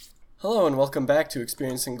Hello and welcome back to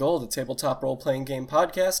Experiencing Gold, a tabletop role-playing game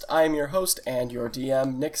podcast. I am your host and your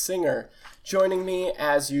DM, Nick Singer. Joining me,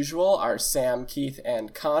 as usual, are Sam, Keith,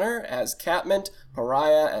 and Connor as Catmint,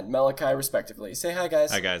 Pariah, and Malachi, respectively. Say hi,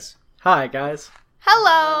 guys. Hi, guys. Hi, guys.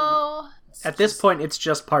 Hello! At this point, it's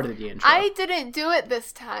just part of the intro. I didn't do it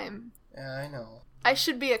this time. Yeah, I know. I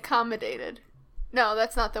should be accommodated. No,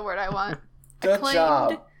 that's not the word I want. Good Acclaimed,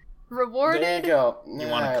 job. Rewarded. There you go. You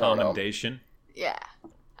want a commendation? Yeah.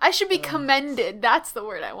 I should be commended. That's the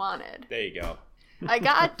word I wanted. There you go. I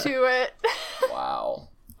got to it. Wow.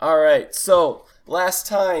 Alright, so, last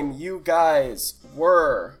time you guys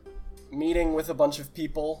were meeting with a bunch of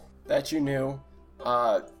people that you knew.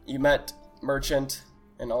 You met Merchant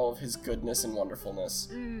and all of his goodness and wonderfulness.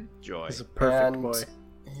 Joy. He's a perfect And boy.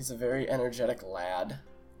 he's a very energetic lad.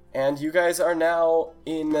 And you guys are now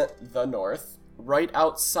in the north, right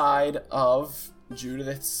outside of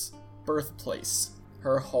Judith's birthplace,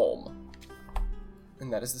 her home.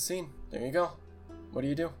 And that is the scene. There you go. What do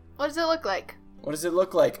you do? What does it look like? What does it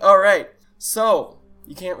look like? Alright, so,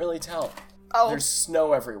 you can't really tell. Oh, There's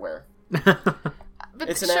snow everywhere. but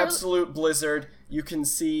It's an surely- absolute blizzard. You can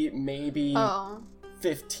see maybe Oh.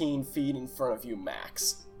 15 feet in front of you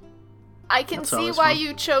max. I can That's see always why fun.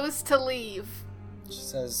 you chose to leave.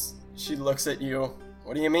 She looks at you.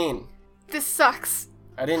 What do you mean? This sucks.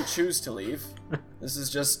 I didn't choose to leave. This is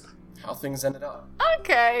just how things ended up.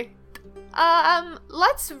 Okay.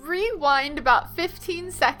 Let's rewind about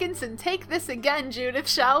 15 seconds and take this again, Judith,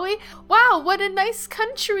 shall we? Wow, what a nice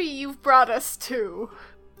country you've brought us to.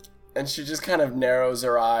 And she just kind of narrows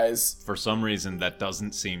her eyes. For some reason, that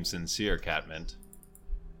doesn't seem sincere, Catmint.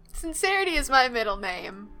 Sincerity is my middle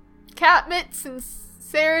name. Catmint,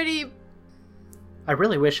 Sincerity. I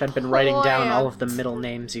really wish I'd been writing down all of the Plant. middle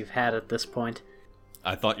names you've had at this point.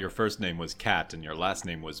 I thought your first name was Cat and your last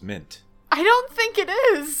name was Mint. I don't think it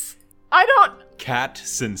is. I Cat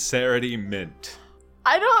Sincerity Mint.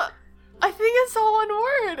 think it's all one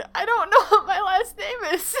word. I don't know what my last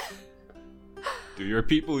name is. Do your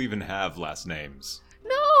people even have last names?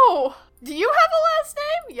 No. Do you have a last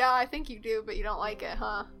name? Yeah, I think you do, but you don't like it,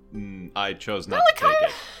 huh? I chose not to take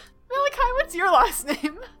it. Malachi, what's your last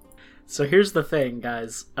name? So here's the thing,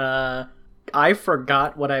 guys. I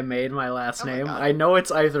forgot what I made my last Oh my name. God. I know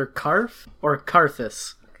it's either Karf or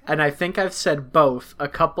Karthus. And I think I've said both a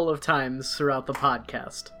couple of times throughout the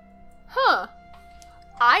podcast. Huh.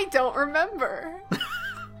 I don't remember.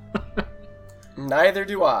 Neither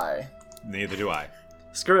do I. Neither do I.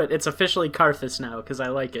 Screw it, it's officially Karthus now, because I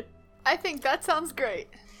like it. I think that sounds great.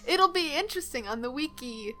 It'll be interesting on the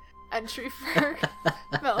wiki entry for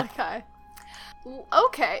Malachi.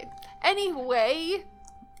 Okay. Anyway,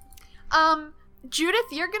 Judith,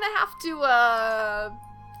 you're gonna have to,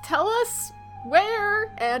 tell us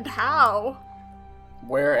where and how.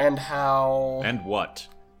 Where and how? And what?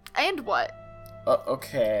 And what.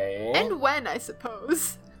 Okay. And when, I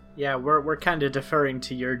suppose. Yeah, we're kind of deferring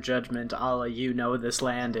to your judgment, a la you know this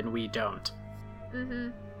land and we don't. Mm-hmm.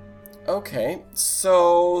 Okay,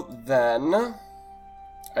 so then,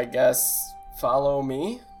 I guess, follow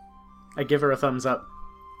me. I give her a thumbs up.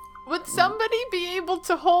 Would somebody be able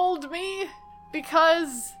to hold me?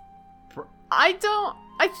 Because I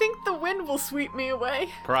think the wind will sweep me away.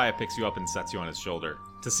 Pariah picks you up and sets you on his shoulder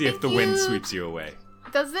to see if Thank the wind you. sweeps you away.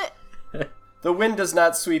 Does it? The wind does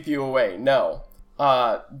not sweep you away, no.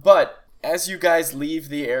 But as you guys leave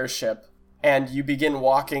the airship and you begin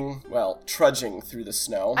walking, well, trudging through the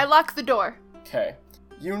snow. I lock the door. Okay.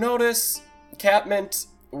 You notice Catmint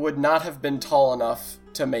would not have been tall enough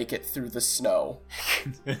to make it through the snow.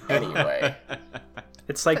 Anyway.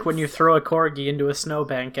 It's like when you throw a corgi into a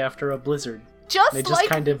snowbank after a blizzard. Just, They just like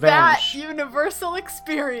kind of that vanish. universal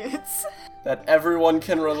experience. That everyone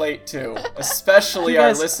can relate to, especially You our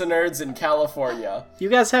guys- listeners in California. You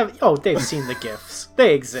guys have... Oh, they've seen the GIFs.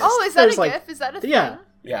 They exist. Oh, is that There's a like, GIF? Is that a thing? Yeah.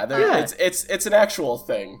 Yeah, Yeah. it's an actual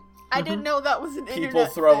thing. I didn't know that was an People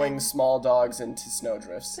internet throwing thing. small dogs into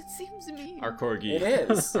snowdrifts. It seems mean. Our corgi, It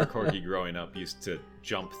is. our corgi growing up used to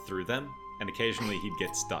jump through them, and occasionally he'd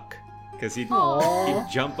get stuck. Because he'd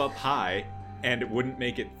jump up high, and it wouldn't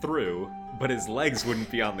make it through, but his legs wouldn't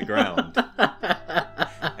be on the ground.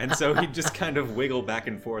 And so he'd just kind of wiggle back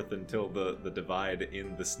and forth until the divide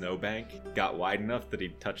in the snowbank got wide enough that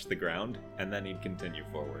he'd touch the ground, and then he'd continue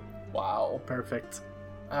forward. Wow. Perfect.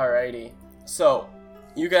 Alrighty. So,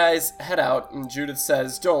 you guys head out, and Judith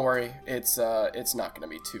says, "Don't worry, it's not gonna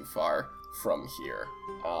be too far from here.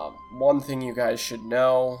 One thing you guys should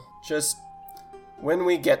know, just when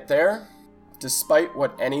we get there, despite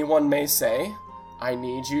what anyone may say, I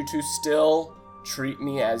need you to still treat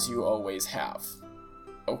me as you always have.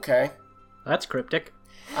 Okay? That's cryptic.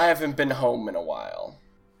 I haven't been home in a while.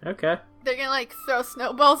 Okay. They're gonna, like, throw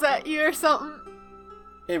snowballs at you or something?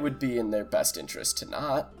 It would be in their best interest to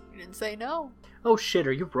not. You didn't say no. Oh shit,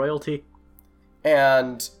 are you royalty?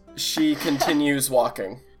 And she continues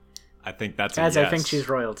walking. I think that's a As yes. I think she's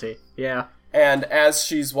royalty. Yeah. And as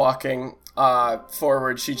she's walking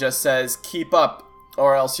forward, she just says, "Keep up,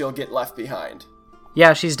 or else you'll get left behind."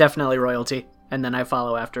 Yeah, she's definitely royalty. And then I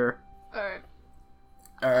follow after her.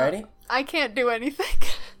 Alright. Alrighty. I can't do anything.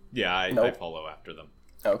 Yeah, I Nope. follow after them.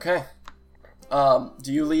 Okay.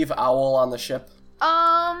 Do you leave Owl on the ship?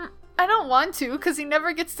 I don't want to, because he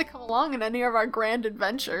never gets to come along in any of our grand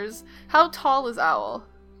adventures. How tall is Owl?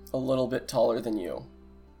 A little bit taller than you.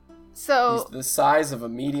 So, He's the size of a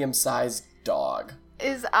medium-sized dog.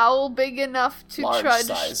 is Owl big enough to trudge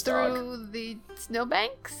Large-sized through the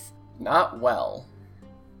snowbanks? Not well.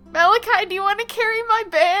 Malachi, do you want to carry my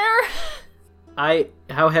bear?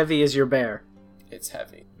 How heavy is your bear? It's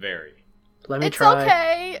heavy. Very. Let me It's try.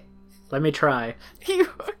 okay. Let me try. You...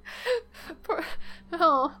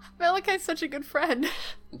 Oh, Malachi's such a good friend.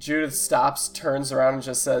 Judith stops, turns around, and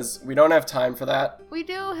just says, "We don't have time for that. We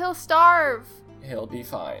do, he'll starve. He'll be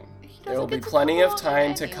fine. doesn't There will be get to plenty come of along time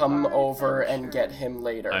in to any come of our over and adventure." get him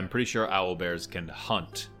later." I'm pretty sure owlbears can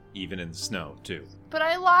hunt, even in snow, too. But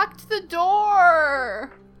I locked the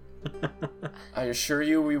door. I assure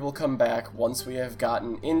you we will come back once we have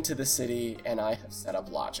gotten into the city and I have set up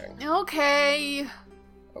lodging. Okay.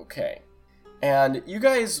 Okay. And you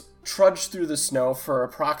guys trudge through the snow for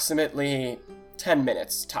approximately 10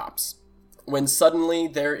 minutes tops, when suddenly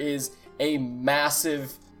there is a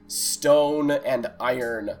massive stone and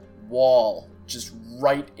iron wall just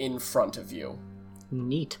right in front of you.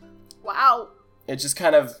 Neat. Wow. It just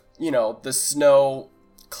kind of, the snow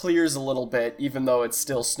clears a little bit, even though it's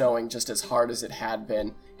still snowing just as hard as it had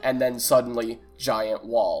been, and then suddenly, giant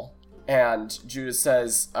wall. And Judith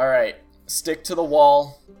says, "Alright, stick to the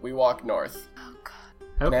wall, we walk north." Oh, God.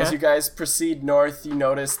 And Okay. as you guys proceed north, you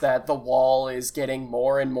notice that the wall is getting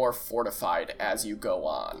more and more fortified as you go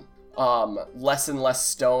on. Less and less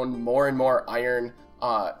stone, more and more iron,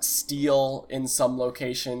 steel in some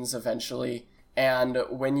locations eventually. And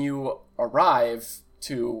when you arrive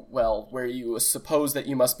to, where you suppose that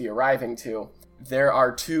you must be arriving to, there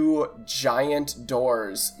are 2 giant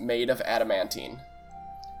doors made of adamantine.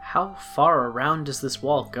 How far around does this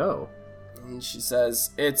wall go? And she says,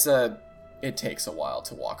 it takes a while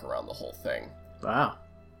to walk around the whole thing. Wow.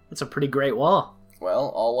 That's a pretty great wall. Well,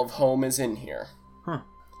 all of home is in here. Huh.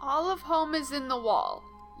 All of home is in the wall.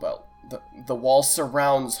 Well, the wall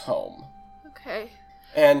surrounds home. Okay.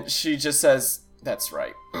 And she just says, "That's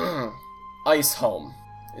right. Ice Home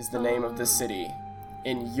is the name of the city,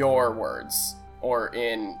 in your words, or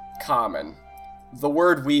in common. The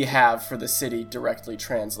word we have for the city directly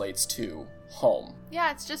translates to home. Yeah,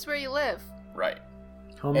 it's just where you live. Right.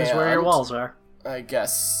 Home is where your And- walls are. I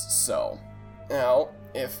guess so. Now,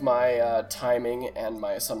 if my timing and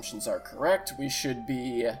my assumptions are correct, we should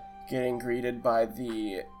be getting greeted by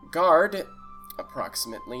the guard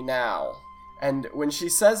approximately now." And when she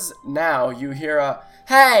says now, you hear a,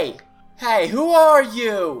 Hey, who are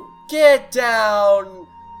you? Get down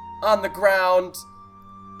on the ground."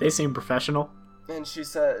 They seem professional. And she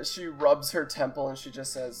says, she rubs her temple and she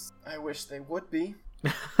just says, "I wish they would be."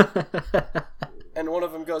 And one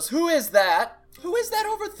of them goes, "Who is that? Who is that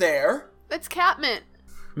over there?" That's Catmint.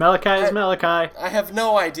 Malachi is Malachi. I have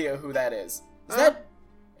no idea who that is. Is that?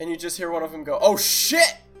 And you just hear one of them go, "Oh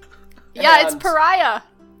shit!" Yeah, it's And Pariah.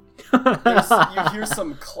 you hear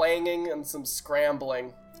some clanging and some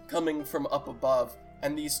scrambling coming from up above,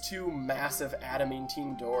 and these 2 massive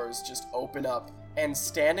adamantine doors just open up, and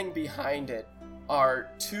standing behind it are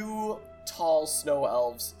 2 tall snow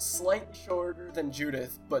elves, slightly shorter than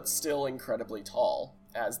Judith, but still incredibly tall,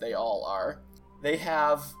 as they all are. They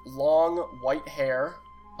have long white hair,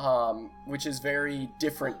 which is very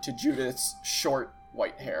different to Judith's short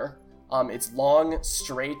white hair. It's long,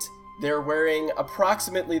 straight. They're wearing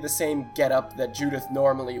approximately the same getup that Judith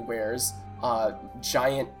normally wears,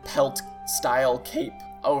 giant pelt-style cape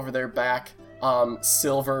over their back,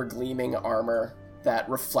 silver gleaming armor that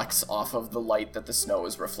reflects off of the light that the snow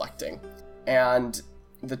is reflecting. And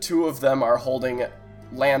the 2 of them are holding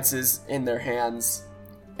lances in their hands,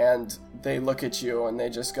 and they look at you and they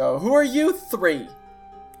just go, "Who are you 3?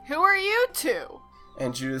 Who are you 2?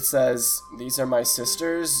 And Judith says, "These are my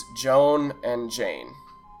sisters, Joan and Jane."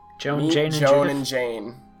 Joan, Meet Jane, and Joan Judith. and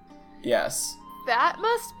Jane. Yes. That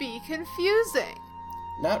must be confusing.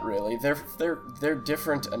 Not really. They're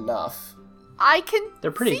different enough. I can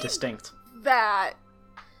They're pretty see distinct. that.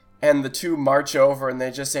 And the 2 march over and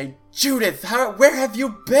they just say, "Judith, where have you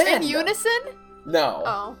been?" In unison? No.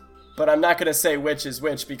 Oh. But I'm not going to say which is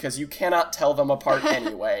which because you cannot tell them apart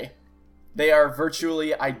anyway. They are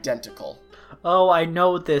virtually identical. Oh, I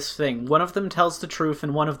know this thing. One of them tells the truth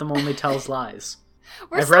and one of them only tells lies.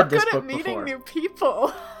 We're I've so read this good at book meeting before. new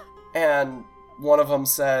people. And one of them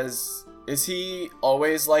says, "Is he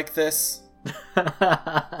always like this?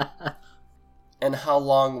 And how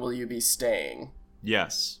long will you be staying?"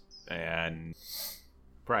 Yes. And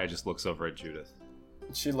Pariah just looks over at Judith.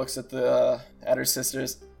 She looks at her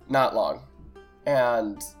sisters. "Not long."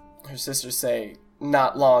 And her sisters say,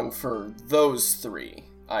 "Not long for those three,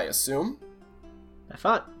 I assume." I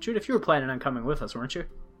thought, Judith, you were planning on coming with us, weren't you?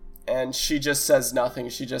 And she just says nothing.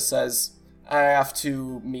 She just says, "I have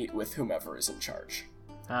to meet with whomever is in charge."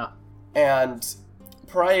 Oh. And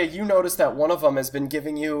Pariah, you notice that one of them has been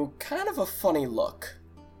giving you kind of a funny look.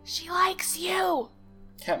 She likes you.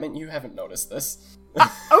 Catmint, you haven't noticed this.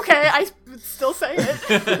 Okay, I would still say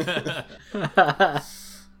it.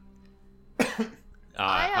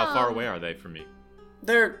 How far away are they from me?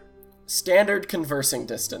 They're standard conversing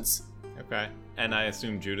distance. Okay. And I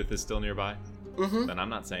assume Judith is still nearby? Mm-hmm. Then I'm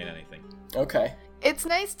not saying anything. Okay. It's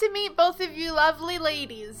nice to meet both of you lovely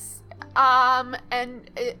ladies. And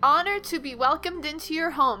honored to be welcomed into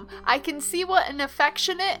your home. I can see what an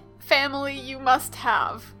affectionate family you must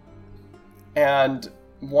have. And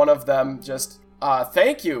one of them just,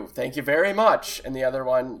 thank you very much. And the other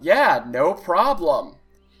one, yeah, no problem.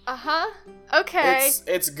 Uh-huh. Okay.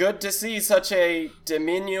 It's good to see such a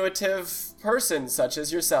diminutive person such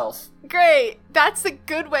as yourself. Great. That's a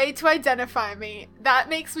good way to identify me. That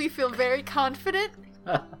makes me feel very confident.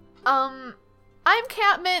 I'm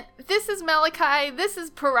Catmint. This is Malachi. This is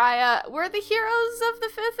Pariah. We're the heroes of the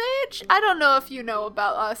Fifth Age. I don't know if you know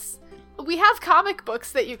about us. We have comic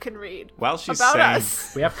books that you can read. While she's about saying,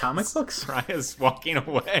 us. We have comic books? Pariah's walking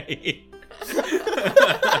away.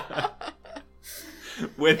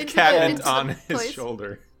 With Into Catmint the on his place.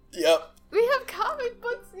 shoulder. Yep. We have comic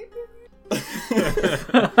books you can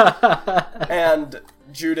read. And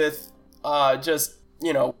Judith just,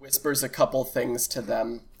 whispers a couple things to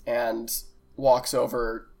them and walks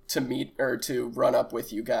over to run up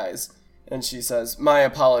with you guys. And she says, "My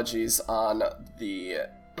apologies on the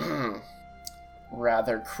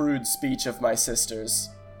rather crude speech of my sisters.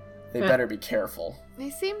 They better be careful." They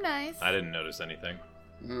seem nice. I didn't notice anything.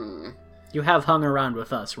 You have hung around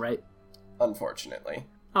with us, right? Unfortunately.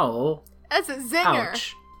 Oh. That's a zinger.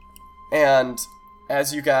 Ouch. And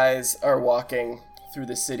as you guys are walking through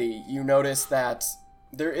the city, you notice that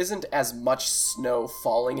there isn't as much snow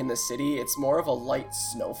falling in the city. It's more of a light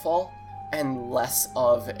snowfall and less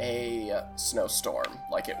of a snowstorm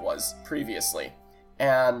like it was previously.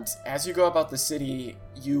 And as you go about the city,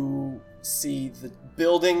 you see the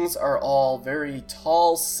buildings are all very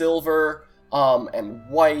tall, silver, and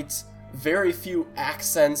white. Very few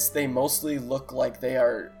accents. They mostly look like they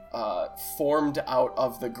are formed out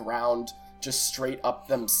of the ground just straight up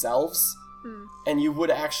themselves. And you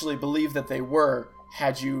would actually believe that they were,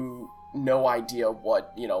 had you no idea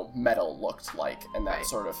what, metal looked like and that Right.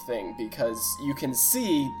 sort of thing, because you can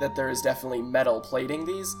see that there is definitely metal plating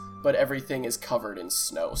these, but everything is covered in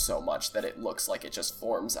snow so much that it looks like it just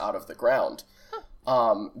forms out of the ground.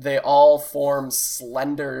 They all form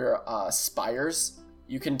slender spires.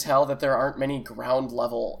 You can tell that there aren't many ground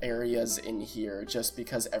level areas in here just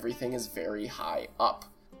because everything is very high up.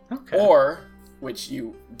 Okay. Or, which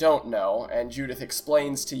you don't know, and Judith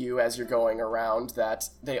explains to you as you're going around, that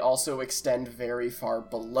they also extend very far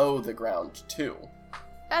below the ground too.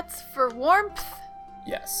 That's for warmth.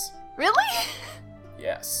 Yes. Really?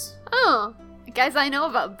 Yes. Oh. Guys, I know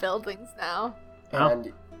about buildings now. Oh.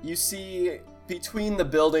 And you see between the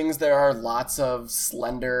buildings there are lots of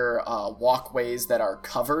slender walkways that are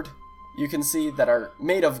covered. You can see that are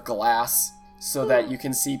made of glass so that you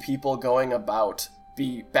can see people going about,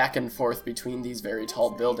 be back and forth between these very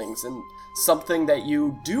tall buildings. And something that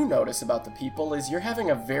you do notice about the people is you're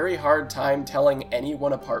having a very hard time telling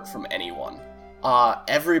anyone apart from anyone.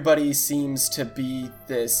 Everybody seems to be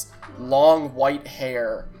this long white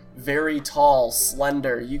hair, very tall,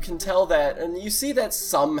 slender. You can tell that, and you see that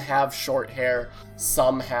some have short hair,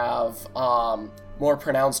 some have more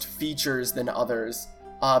pronounced features than others,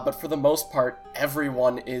 but for the most part,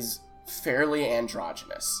 everyone is fairly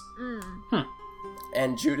androgynous.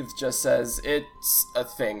 And Judith just says, "It's a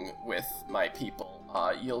thing with my people.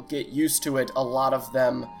 You'll get used to it. A lot of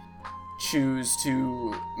them choose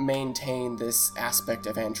to maintain this aspect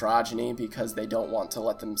of androgyny because they don't want to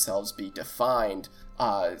let themselves be defined.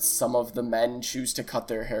 Some of the men choose to cut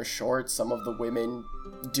their hair short. Some of the women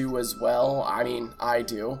do as well. I mean, I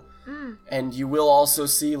do. And you will also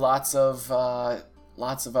see lots of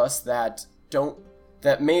us that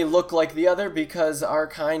that may look like the other because our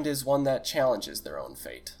kind is one that challenges their own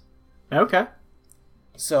fate. Okay.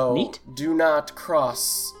 So Neat. do not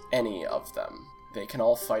cross any of them. They can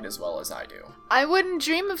all fight as well as I do. I wouldn't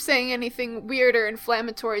dream of saying anything weird or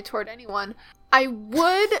inflammatory toward anyone. I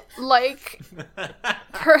would like,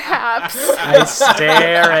 perhaps, I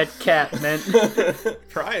stare at Catmint.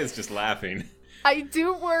 Pry is just laughing. I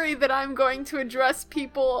do worry that I'm going to address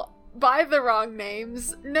people by the wrong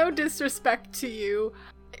names. No disrespect to you.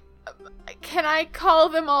 Can I call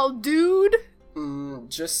them all dude?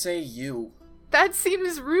 Just say you. That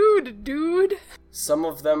seems rude, dude. Some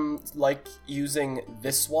of them like using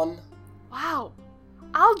this one. Wow.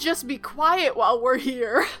 I'll just be quiet while we're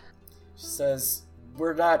here. She says,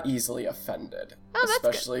 we're not easily offended, Oh, that's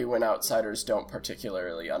especially when outsiders don't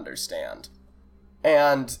particularly understand.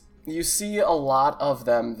 And you see a lot of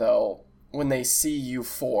them, though, when they see you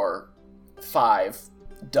 5,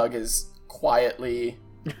 Doug is quietly,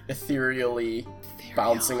 ethereally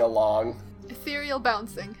bouncing along. Ethereal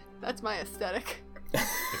bouncing. That's my aesthetic.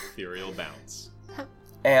 Ethereal bounce.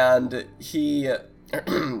 And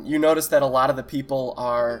you notice that a lot of the people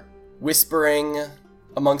are whispering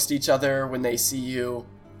amongst each other when they see you,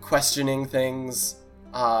 questioning things.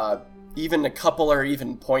 Even a couple are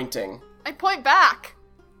even pointing. I point back.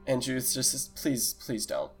 And Judith just says, please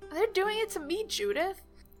don't. They're doing it to me, Judith.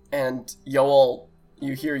 And Yoel,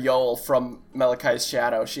 you hear Yoel from Malachi's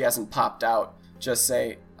shadow, she hasn't popped out, just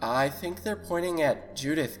say, I think they're pointing at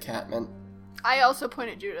Judith, Catmint. I also point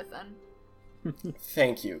at Judith then.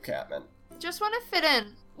 Thank you, Catmint. Just want to fit in.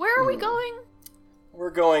 Where are we going? We're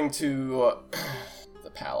going to the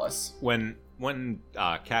palace. When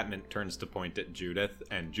Catmint turns to point at Judith,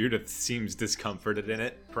 and Judith seems discomforted in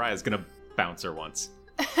it, Pariah's gonna bounce her once.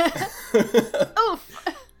 Oof.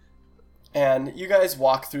 And you guys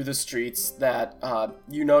walk through the streets that,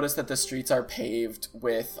 you notice that the streets are paved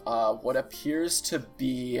with what appears to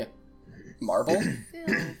be marble.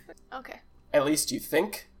 Okay. At least you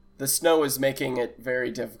think. The snow is making it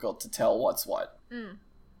very difficult to tell what's what.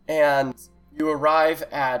 And you arrive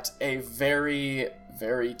at a very,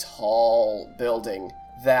 very tall building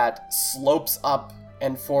that slopes up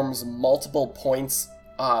and forms multiple points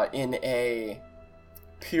in a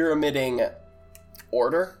pyramiding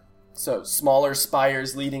order. So smaller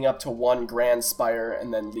spires leading up to one grand spire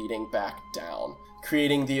and then leading back down,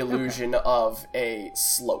 creating the illusion of a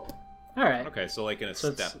slope. All right. Okay, so like in a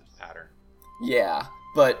So step it's- pattern. Yeah,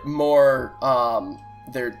 but more,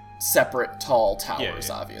 they're separate tall towers,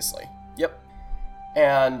 Yeah. obviously. Yep.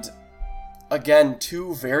 And again,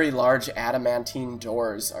 2 very large adamantine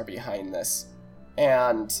doors are behind this.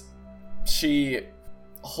 And she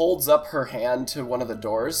holds up her hand to one of the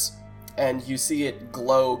doors, and you see it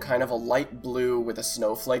glow kind of a light blue with a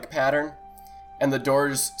snowflake pattern. And the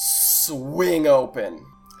doors swing open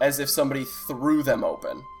as if somebody threw them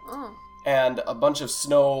open. Oh. And a bunch of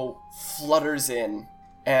snow flutters in,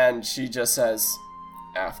 and she just says,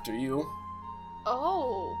 after you.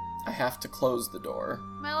 Oh. I have to close the door.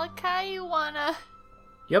 Malachi, you wanna...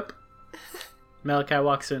 Yep. Malachi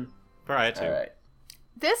walks in. Pariah too. Alright.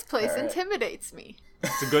 This place All right. intimidates me.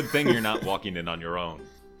 It's a good thing you're not walking in on your own.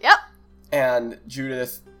 Yep. And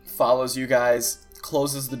Judith follows you guys,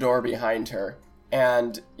 closes the door behind her,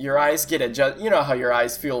 and your eyes get adjusted. You know how your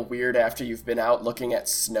eyes feel weird after you've been out looking at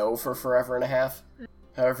snow for forever and a half?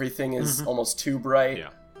 How everything is almost too bright? Yeah.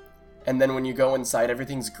 And then when you go inside,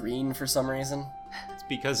 everything's green for some reason? It's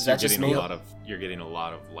because Is you're that just getting me? you're getting a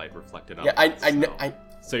lot of light reflected on Yeah, the snow.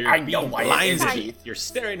 So you're I know being why it is, blinded. Keith. You're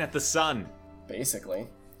staring at the sun. Basically.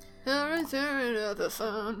 The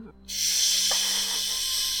sun.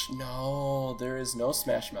 Shh. No, there is no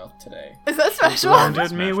Smash Mouth today. Is that special?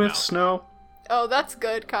 Blinded me Smash with Mouth. snow. Oh, that's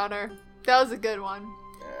good, Connor. That was a good one.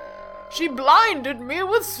 She blinded me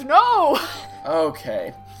with snow!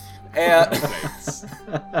 Okay. And Thanks.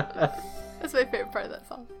 That's my favorite part of that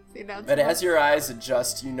song. See, now it's but as your eyes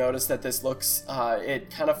adjust, you notice that this looks,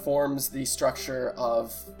 it kind of forms the structure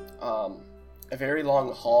of a very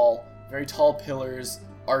long hall, very tall pillars,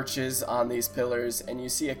 arches on these pillars, and you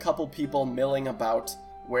see a couple people milling about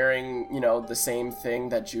wearing, the same thing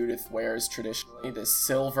that Judith wears traditionally, this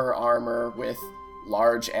silver armor with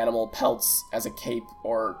large animal pelts as a cape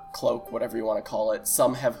or cloak, whatever you want to call it.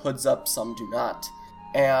 Some have hoods up, some do not.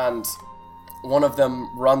 And one of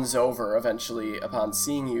them runs over eventually upon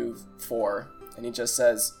seeing you 4, and he just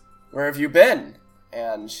says, "Where have you been?"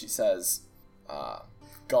 And she says,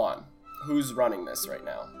 "Gone. Who's running this right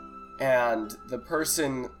now?" And the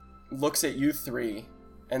person looks at you 3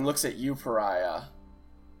 and looks at you, Pariah,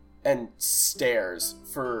 and stares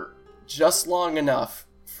for just long enough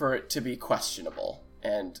for it to be questionable.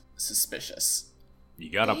 and suspicious.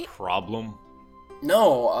 You got a problem?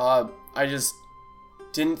 No, I just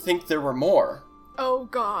didn't think there were more. Oh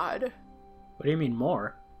God. What do you mean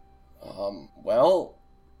more? Well,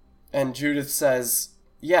 and Judith says,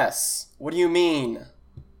 yes, what do you mean,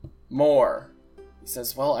 more? He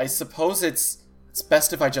says, well, I suppose it's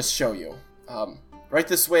best if I just show you. Right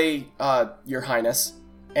this way, Your Highness.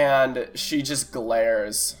 And she just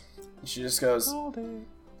glares. She just goes,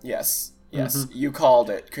 yes, you called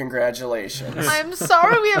it. Congratulations. I'm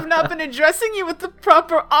sorry we have not been addressing you with the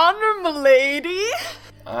proper honor, milady.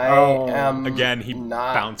 I am Again, he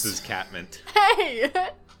not. bounces Catmint. Hey!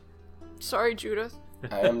 Sorry, Judith.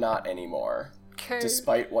 I am not anymore, Okay.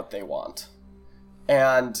 despite what they want.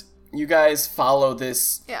 And you guys follow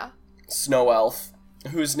this Yeah. snow elf,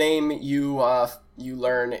 whose name you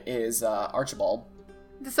learn is Archibald.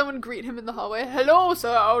 Did someone greet him in the hallway? Hello,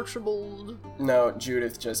 Sir Archibald. No,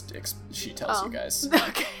 Judith just she tells you guys.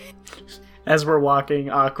 Okay. As we're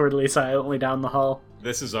walking awkwardly, silently down the hall.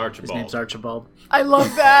 This is His Archibald. name's Archibald. I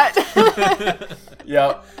love that.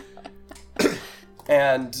 Yep.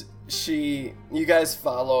 And you guys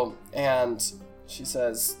follow, and she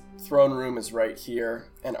says, throne room is right here.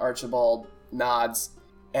 And Archibald nods,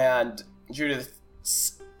 and Judith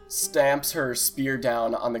stamps her spear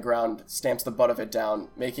down on the ground, stamps the butt of it down,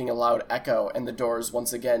 making a loud echo, and the doors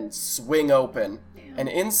once again swing open. And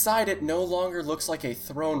inside it no longer looks like a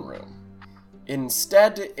throne room.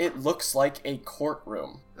 Instead, it looks like a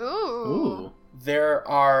courtroom. Ooh. Ooh. There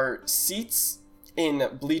are seats in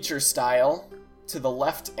bleacher style to the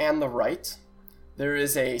left and the right. There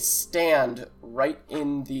is a stand right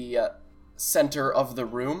in the center of the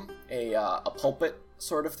room, a pulpit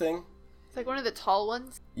sort of thing. It's like one of the tall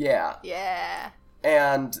ones. Yeah. Yeah.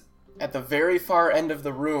 And at the very far end of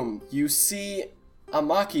the room, you see a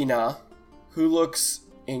machina who looks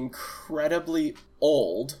incredibly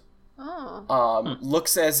old. Oh.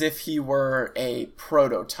 Looks as if he were a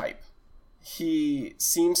prototype. He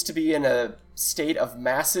seems to be in a state of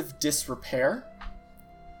massive disrepair.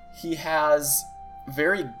 He has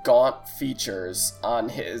very gaunt features on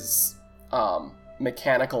his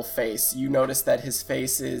mechanical face. You notice that his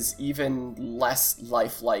face is even less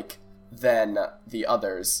lifelike than the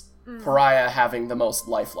others. Pariah having the most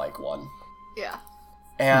lifelike one. Yeah.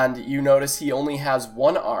 And you notice he only has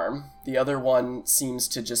one arm. The other one seems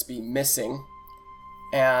to just be missing.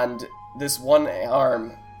 And this one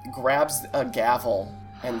arm grabs a gavel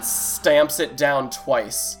and stamps it down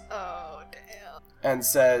twice Oh, damn. and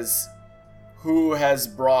says, "Who has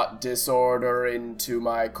brought disorder into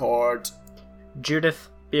my court?" Judith,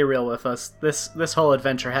 be real with us. This whole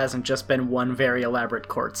adventure hasn't just been one very elaborate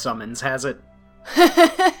court summons, has it?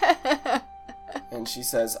 And she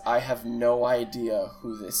says, "I have no idea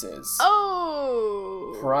who this is."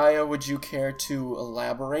 Oh. Pariah, would you care to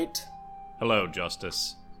elaborate? Hello,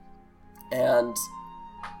 Justice. And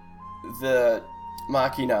the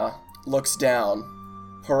machina looks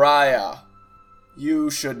down. "Pariah, you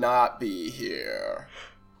should not be here."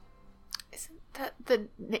 Isn't that the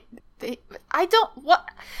I don't what?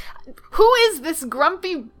 Who is this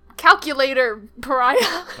grumpy calculator,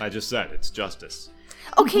 Pariah? I just said it's Justice.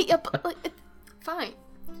 Okay, yeah, but like, fine.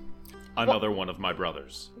 Another one of my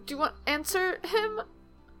brothers. Do you want to answer him?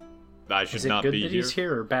 I should Is it not good be that here. he's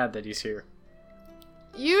here or bad that he's here?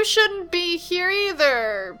 You shouldn't be here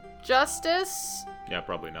either, Justice. Yeah,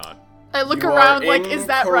 probably not. I look You around are like, is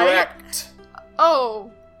that right? incorrect.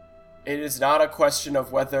 Oh. It is not a question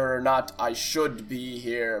of whether or not I should be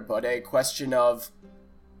here, but a question of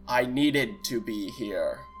I needed to be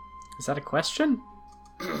here. Is that a question?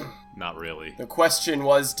 Not really. The question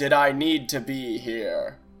was, did I need to be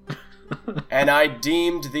here? And I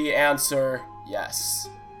deemed the answer yes.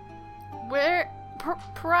 Where,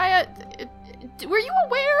 Pariah, were you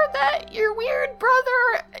aware that your weird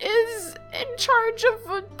brother is in charge of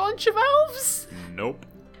a bunch of elves? Nope.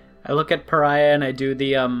 I look at Pariah and I do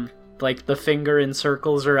the like the finger in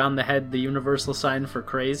circles around the head, the universal sign for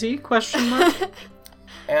crazy? Question mark.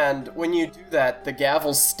 And when you do that, the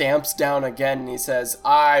gavel stamps down again and he says,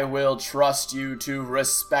 "I will trust you to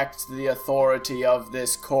respect the authority of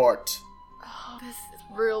this court." Oh, this is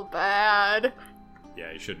real bad.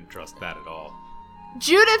 Yeah, you shouldn't trust that at all.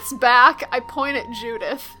 Judith's back. I point at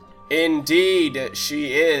Judith. Indeed,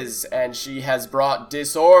 she is, and she has brought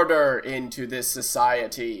disorder into this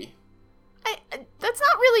society. That's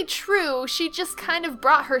not really true. She just kind of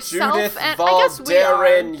brought herself, Judith and I guess we are.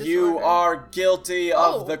 Valderin, you disordered. are guilty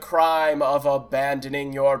Oh. of the crime of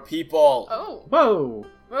abandoning your people. Oh, Whoa!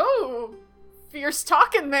 oh, fierce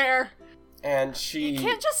talking there. And she... You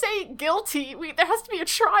can't just say guilty. There has to be a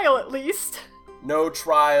trial at least. No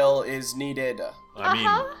trial is needed. I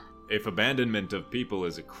mean, if abandonment of people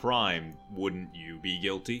is a crime, wouldn't you be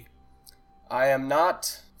guilty? I am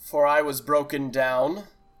not, for I was broken down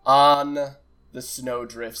on the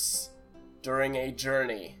snowdrifts during a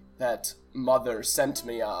journey that Mother sent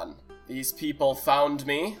me on. These people found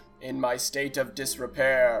me in my state of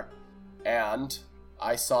disrepair, and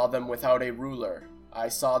I saw them without a ruler. I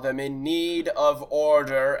saw them in need of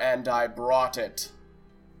order, and I brought it.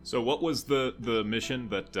 So what was the mission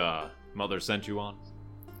that Mother sent you on?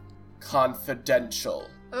 Confidential.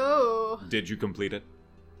 Ooh. Did you complete it?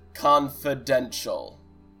 Confidential.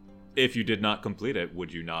 If you did not complete it,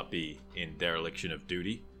 would you not be in dereliction of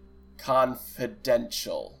duty?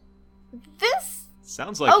 Confidential. This...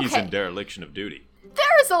 Sounds like he's Okay. in dereliction of duty.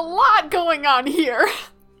 There is a lot going on here.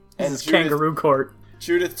 And This is kangaroo court.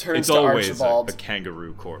 Judith turns It's to always Archibald. a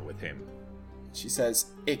kangaroo court with him. She says,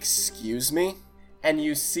 "Excuse me?" And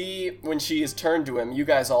you see, when she is turned to him, you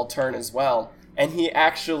guys all turn as well. And he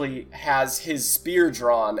actually has his spear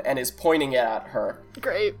drawn and is pointing it at her.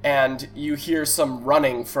 Great. And you hear some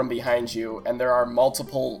running from behind you, and there are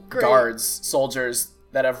multiple Great. guards, soldiers,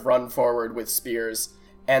 that have run forward with spears,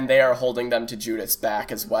 and they are holding them to Judith's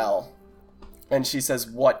back as well. And she says,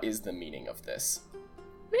 "What is the meaning of this?"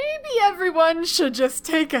 Maybe everyone should just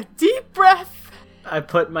take a deep breath. I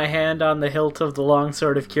put my hand on the hilt of the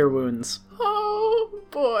longsword of Cure Wounds. Oh,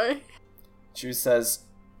 boy. Judith says,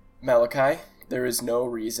 "Malachi, there is no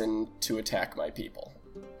reason to attack my people.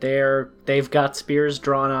 They've got spears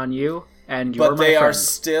drawn on you, and you're But my they friend. are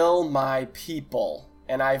still my people,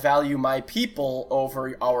 and I value my people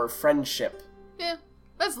over our friendship. Yeah,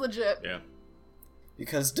 that's legit. Yeah.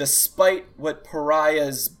 Because despite what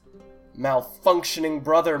Pariah's malfunctioning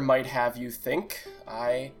brother might have you think,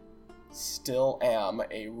 I still am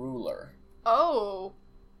a ruler." Oh.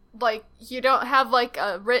 Like, you don't have, like,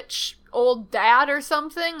 a rich old dad or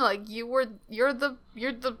something? Like, you're the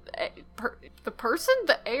person,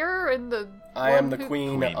 the heir, and the... I one am the who-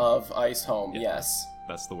 queen Queen. of Iceholm, Yeah. yes.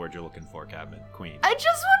 That's the word you're looking for, Catman. Queen. I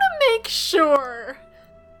just want to make sure.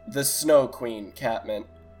 The Snow Queen, Catman,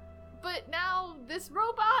 But now, this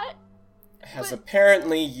robot... has But-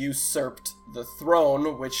 apparently usurped the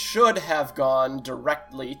throne, which should have gone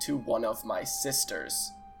directly to one of my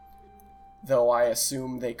sisters. Though I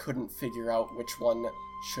assume they couldn't figure out which one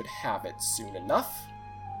should have it soon enough.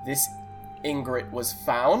 This Ingrid was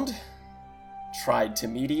found, tried to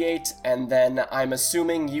mediate, and then I'm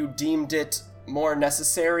assuming you deemed it more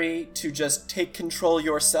necessary to just take control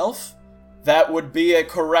yourself? That would be a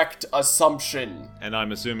correct assumption. And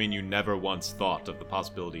I'm assuming you never once thought of the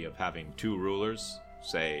possibility of having two rulers,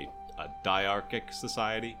 say, a diarchic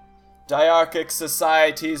society? Diarchic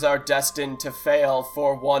societies are destined to fail,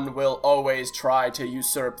 for one will always try to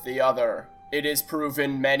usurp the other. It is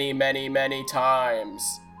proven many, many, many times.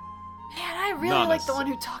 Man, I really Not like the one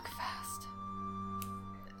who talk fast.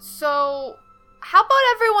 So, how about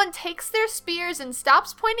everyone takes their spears and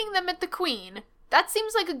stops pointing them at the queen? That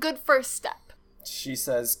seems like a good first step. She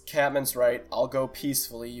says, "Catman's right, I'll go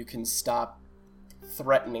peacefully, you can stop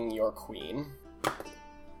threatening your queen."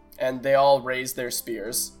 And they all raise their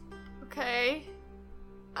spears. Okay.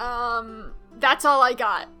 That's all I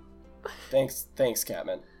got. Thanks,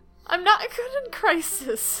 Catman. I'm not good in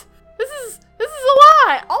crisis. This is a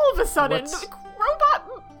lot. All of a sudden, What's- the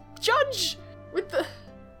robot judge with the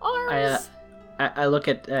arms. I look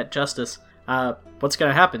at Justice. What's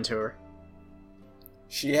gonna happen to her?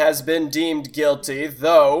 She has been deemed guilty,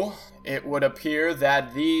 though it would appear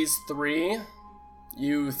that these three,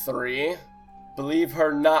 you three, believe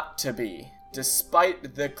her not to be,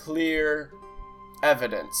 despite the clear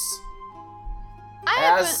evidence.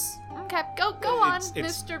 I As haven't. Okay, go on, It's-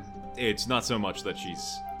 Mister. It's not so much that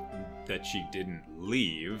she didn't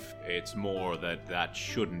leave, it's more that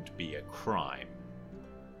shouldn't be a crime.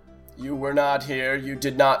 you were not here, you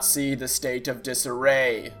did not see the state of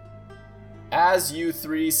disarray. As you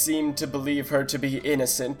three seem to believe her to be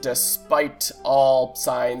innocent, despite all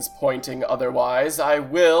signs pointing otherwise, I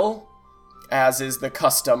will, as is the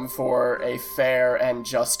custom for a fair and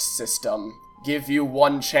just system, give you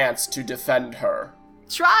one chance to defend her.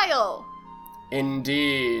 Trial.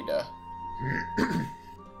 Indeed.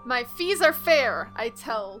 My fees are fair, I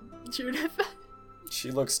tell Judith. She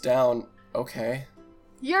looks down. Okay.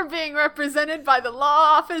 You're being represented by the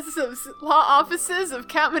law offices of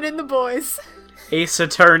Catman and the boys. Ace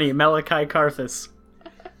Attorney, Malachi Karthus.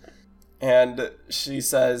 And she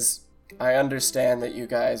says, "I understand that you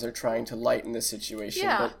guys are trying to lighten the situation,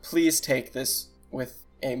 Yeah. but please take this with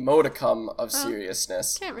a modicum of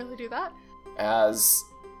seriousness. Can't really do that. As,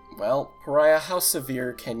 well, Pariah, how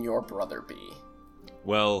severe can your brother be?"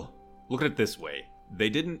 Well, look at it this way. They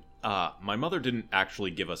didn't My mother didn't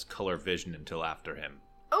actually give us color vision until after him.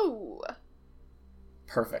 Oh.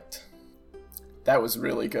 Perfect. That was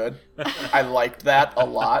really good. I liked that a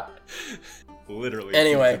lot. Literally,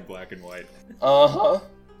 Anyway. in black and white. Uh-huh.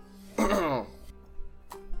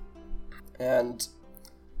 And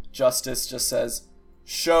Justice just says,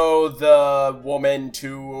 "Show the woman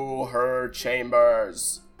to her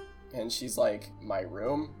chambers." And she's like, "My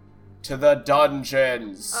room?" "To the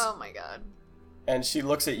dungeons." Oh my god. And she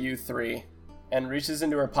looks at you three and reaches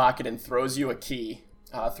into her pocket and throws you a key.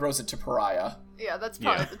 Throws it to Pariah. Yeah, that's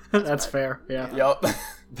probably That's fair. Yeah. Yup.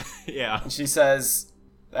 Yeah. And she says,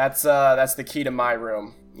 that's the key to my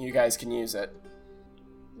room. You guys can use it.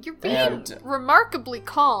 You're being And- remarkably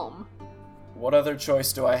calm. What other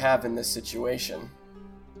choice do I have in this situation?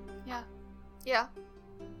 Yeah.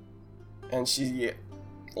 And she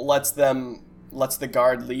lets the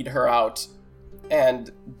guard lead her out.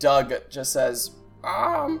 And Doug just says,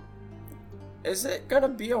 is it gonna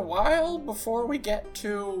be a while before we get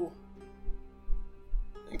to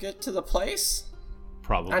the place?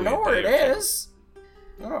 Probably. I know a where day it or two. is.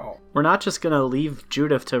 Oh. We're not just gonna leave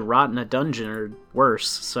Judith to rot in a dungeon or worse,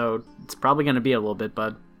 so it's probably gonna be a little bit,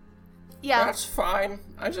 bud. Yeah. That's fine.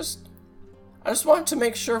 I just wanted to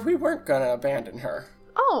make sure we weren't gonna abandon her.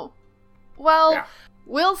 Oh. Well, Yeah.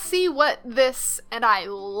 we'll see what this, and I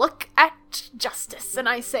look at Justice, and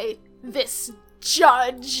I say, "This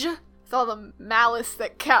judge, with all the malice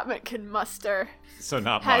that Catmint can muster, So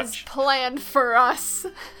not has much. planned for us."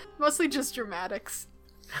 Mostly just dramatics.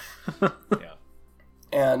 Yeah.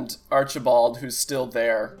 And Archibald, who's still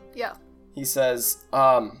there, Yeah. he says,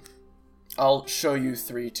 I'll show you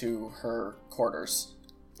three to her quarters.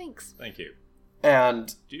 Thanks. Thank you.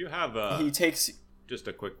 And Do you have he takes, just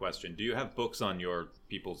a quick question? Do you have books on your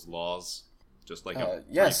people's laws? Just like a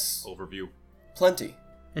yes. brief overview. plenty.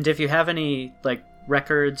 And if you have any, like,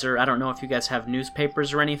 records, or I don't know if you guys have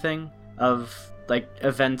newspapers or anything, of, like,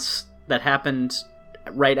 events that happened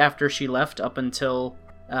right after she left up until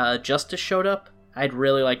Justice showed up, I'd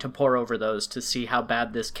really like to pore over those to see how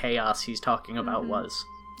bad this chaos he's talking about was.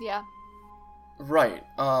 Yeah. Right.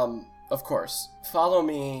 Of course. Follow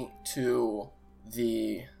me to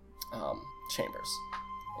the chambers.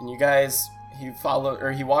 And you guys, he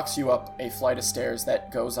walks you up a flight of stairs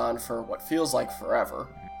that goes on for what feels like forever.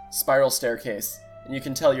 Spiral staircase. And you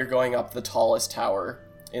can tell you're going up the tallest tower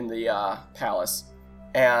in the palace.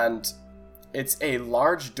 And it's a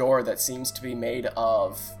large door that seems to be made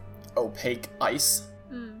of opaque ice.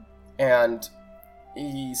 Mm. And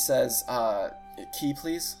he says, key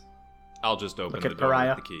please? I'll just open Look the at door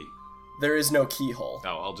Pariah. with the key. There is no keyhole.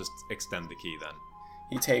 Oh, I'll just extend the key then.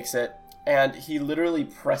 He takes it, and he literally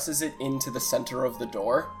presses it into the center of the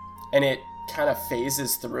door, and it kind of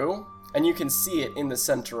phases through, and you can see it in the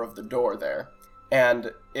center of the door there.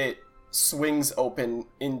 And it swings open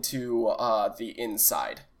into the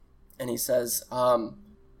inside. And he says,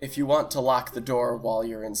 if you want to lock the door while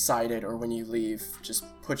you're inside it or when you leave, just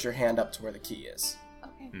put your hand up to where the key is.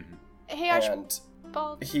 Okay. Mhm. Hey, And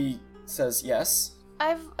Archibald, he says, yes. I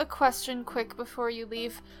have a question quick before you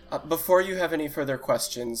leave. Before you have any further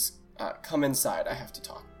questions, come inside. I have to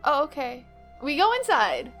talk. Oh, okay. We go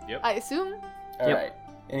inside, Yep. I assume? All Yep. right.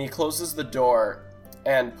 And he closes the door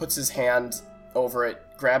and puts his hand over it,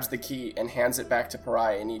 grabs the key, and hands it back to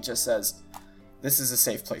Pariah, and he just says, this is a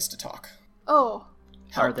safe place to talk. Oh.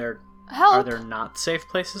 Help. Are there Help! not safe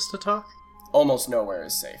places to talk? Almost nowhere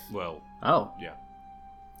is safe. Well, Oh. yeah.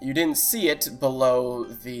 You didn't see it below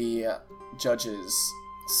the judge's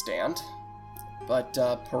stand, but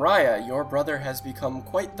Pariah, your brother has become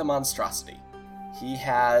quite the monstrosity. He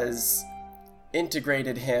has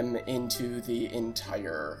integrated him into the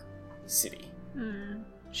entire city.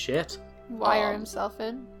 Shit. Wire himself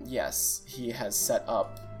in. Yes, he has set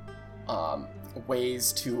up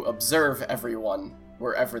ways to observe everyone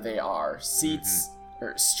wherever they are. Seats,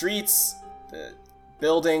 or streets, the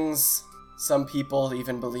buildings. Some people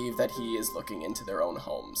even believe that he is looking into their own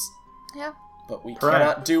homes. Yeah. But we Right.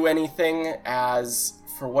 cannot do anything as,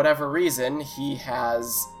 for whatever reason, he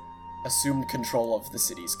has assumed control of the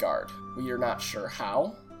city's guard. We are not sure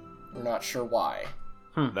how. We're not sure why.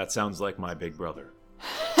 That sounds like my big brother.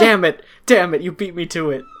 Damn it! Damn it! You beat me to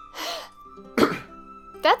it.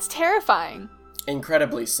 That's terrifying.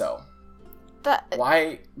 Incredibly so. That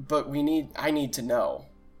Why? But I need to know.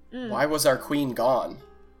 Why was our queen gone?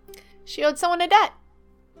 she owed someone a debt.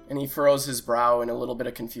 And he furrows his brow in a little bit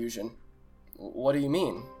of confusion. What do you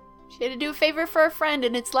mean? She had to do a favor for a friend,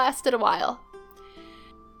 and it's lasted a while.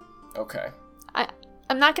 Okay.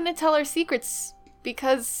 I'm not gonna tell her secrets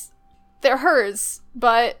because they're hers,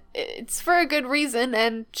 but it's for a good reason,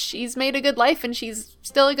 and she's made a good life, and she's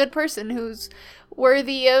still a good person who's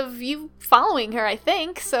worthy of you following her, I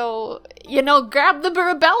think. So, grab the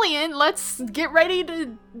rebellion. Let's get ready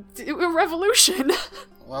to do a revolution.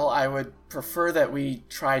 Well, I would prefer that we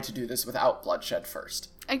try to do this without bloodshed first.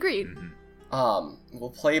 Agreed.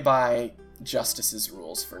 We'll play by Justice's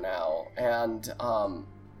rules for now, and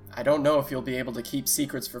I don't know if you'll be able to keep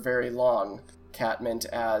secrets for very long, Catmint,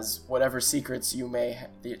 as whatever secrets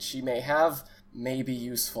that she may have may be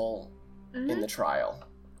useful in the trial.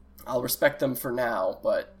 I'll respect them for now,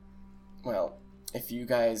 but, well, if you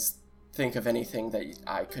guys think of anything that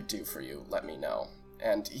I could do for you, let me know.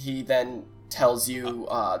 And he then tells you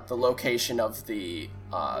the location of the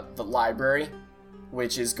library,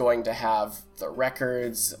 which is going to have the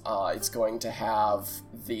records, it's going to have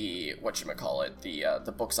the,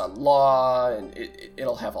 the books on law, and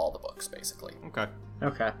it'll have all the books, basically.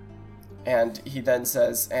 Okay. And he then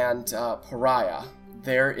says, and Pariah,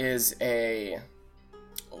 there is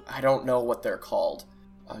I don't know what they're called.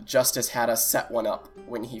 Justice had us set one up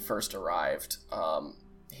when he first arrived.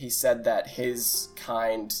 He said that his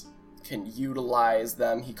kind can utilize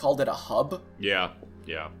them. He called it a hub. Yeah.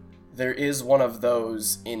 There is one of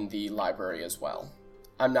those in the library as well.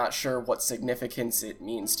 I'm not sure what significance it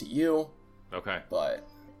means to you. Okay. But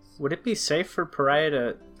would it be safe for Pariah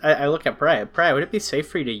to... I look at Pariah. Pariah, would it be safe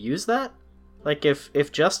for you to use that? Like,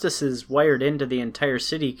 if Justice is wired into the entire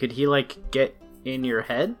city, could he, get in your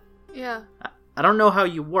head? Yeah. I don't know how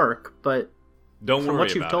you work, but... Don't worry from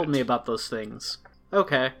what you've about told it. me about those things.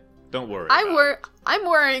 Okay. Don't worry. I'm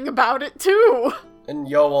worrying about it, too. And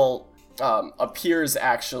Yoel appears,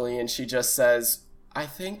 actually, and she just says, I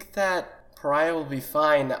think that Pariah will be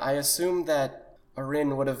fine. I assume that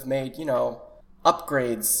Arin would have made,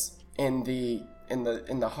 upgrades in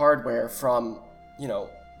the hardware from,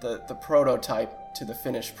 the prototype to the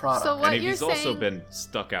finished product. So what And you're he's also saying... been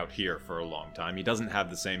stuck out here for a long time. He doesn't have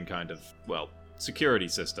the same kind of, security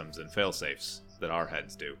systems and failsafes that our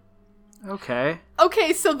heads do. Okay.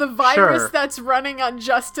 Okay, so the virus Sure. that's running on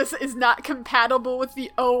Justice is not compatible with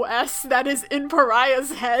the OS that is in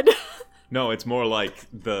Pariah's head. No, it's more like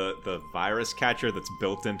the virus catcher that's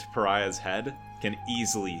built into Pariah's head can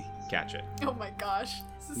easily catch it. Oh my gosh.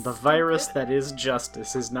 This is The virus stupid. that is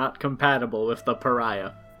Justice is not compatible with the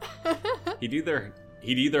Pariah. He'd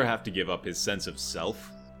either have to give up his sense of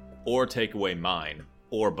self, or take away mine,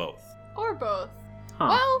 or both. Or both. Huh.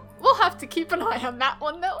 Well, we'll have to keep an eye on that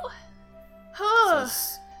one, though.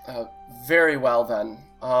 Says, very well, then.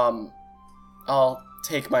 I'll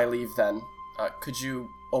take my leave, then. Could you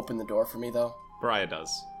open the door for me, though? Pariah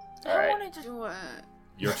does. All right. wanted to do it.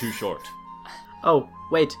 You're too short. Oh,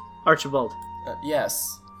 wait. Archibald.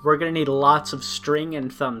 Yes. We're gonna need lots of string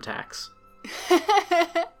and thumbtacks.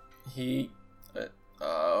 He...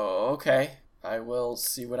 okay. I will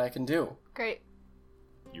see what I can do. Great.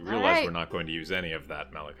 You realize Alright. we're not going to use any of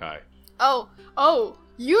that, Malachi. Oh,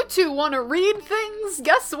 you two want to read things?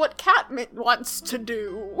 Guess what Catmint wants to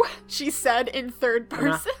do? She said in third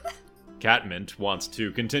person. Catmint wants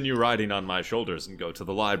to continue riding on my shoulders and go to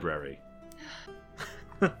the library.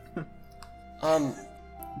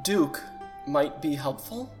 Duke might be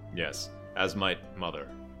helpful? Yes, as might Mother.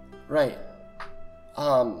 Right.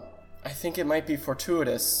 I think it might be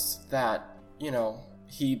fortuitous that,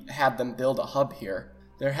 he had them build a hub here.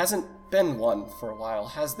 There hasn't been one for a while,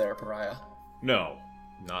 has there, Pariah? No,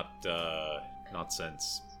 not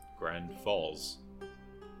since Grand Falls.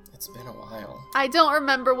 It's been a while. I don't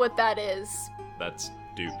remember what that is. That's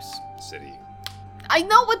Duke's city. I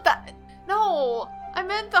know what that... No, I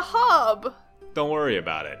meant the hub. Don't worry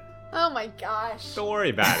about it. Oh my gosh. Don't worry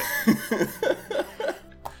about it.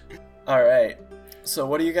 Alright. So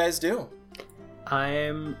what do you guys do?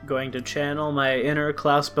 I'm going to channel my inner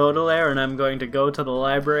Klaus Baudelaire, and I'm going to go to the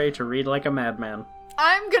library to read like a madman.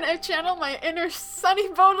 I'm gonna channel my inner Sunny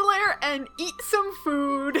Baudelaire and eat some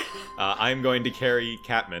food. I'm going to carry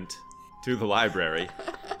Catmint to the library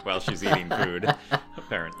while she's eating food,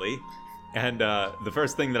 apparently. And the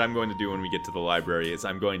first thing that I'm going to do when we get to the library is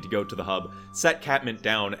I'm going to go to the hub, set Catmint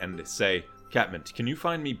down, and say, Catmint, can you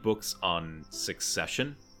find me books on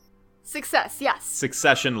succession? Success, yes.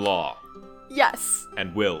 Succession law Yes.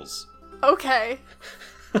 and wills. Okay.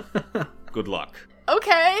 Good luck.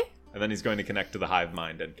 Okay. And then he's going to connect to the hive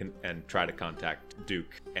mind and try to contact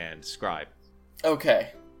Duke and Scribe.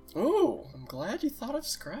 Okay. Ooh, I'm glad you thought of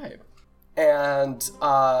Scribe. And,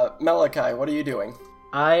 Malachi, what are you doing?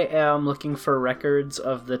 I am looking for records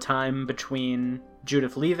of the time between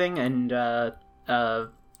Judith leaving and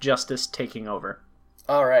Justice taking over.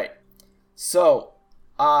 Alright. So,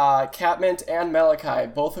 Catmint and Malachi,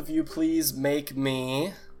 both of you please make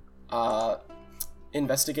me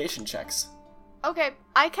investigation checks. Okay,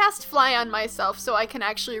 I cast Fly on myself so I can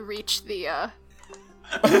actually reach the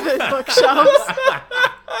bookshelves.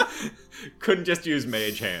 Couldn't just use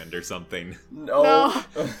Mage Hand or something. No.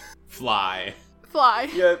 Fly.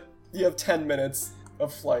 Fly. You have 10 minutes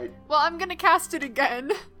of flight. Well, I'm gonna cast it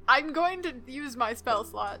again. I'm going to use my spell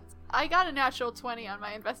slots. I got a natural 20 on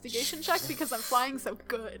my investigation check because I'm flying so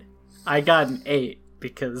good. I got an 8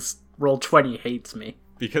 because Roll20 hates me.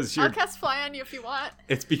 Because I'll cast Fly on you if you want.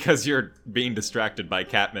 It's because you're being distracted by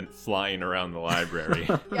Catmint flying around the library.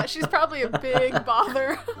 Yeah, she's probably a big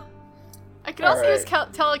bother. I could also use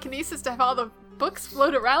Alright. telekinesis to have all the books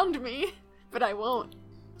float around me, but I won't.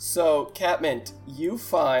 So, Catmint, you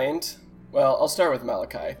find... Well, I'll start with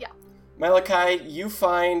Malachi. Yeah. Malachi, you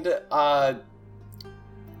find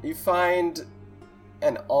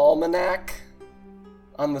an almanac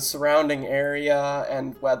on the surrounding area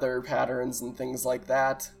and weather patterns and things like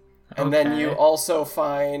that. And then you Okay. also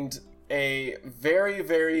find a very,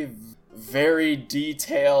 very, very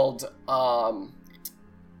detailed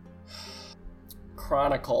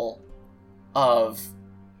chronicle of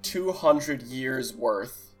 200 years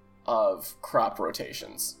worth of crop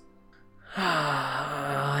rotations.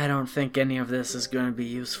 I don't think any of this is going to be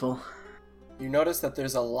useful. You notice that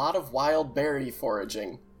there's a lot of wild berry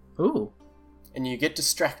foraging, Ooh. and you get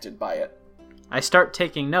distracted by it. I start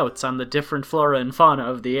taking notes on the different flora and fauna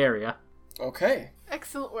of the area. Okay.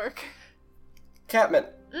 Excellent work. Catmint,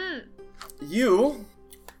 you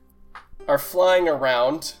are flying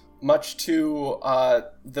around, much to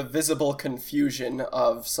the visible confusion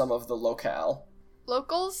of some of the locale.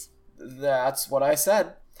 Locals? That's what I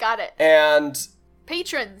said. Got it. And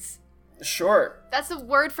Patrons. sure, That's a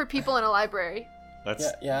word for people in a library. That's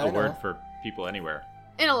Yeah, a I know. word for people anywhere.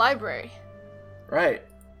 In a library. right.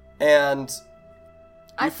 And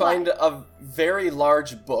I you find a very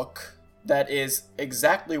large book that is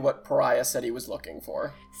exactly what Pariah said he was looking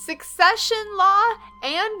for. Succession law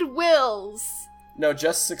and wills. No,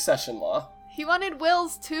 just succession law. He wanted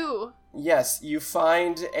wills too. Yes, you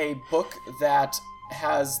find a book that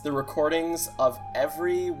has the recordings of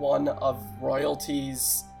every one of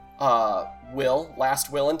royalty's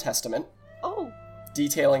last will and testament, Oh.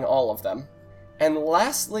 detailing all of them. And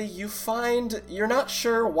lastly, you find, you're not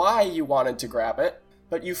sure why you wanted to grab it,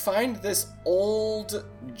 but you find this old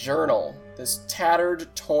journal, this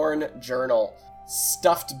tattered, torn journal,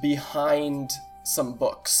 stuffed behind some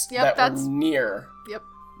books Yep, that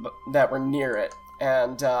were near it.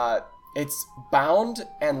 And it's bound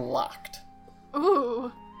and locked.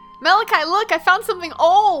 Ooh. Malachi, look, I found something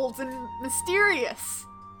old and mysterious.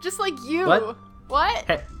 Just like you. What? What?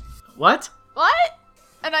 Hey, what? What?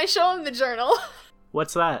 And I show him the journal.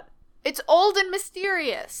 What's that? It's old and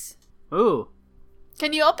mysterious. Ooh.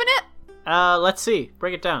 Can you open it? Let's see.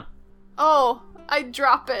 Break it down. Oh, I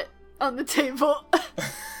drop it on the table.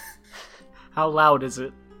 How loud is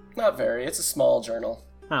it? Not very, it's a small journal.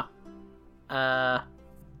 Oh.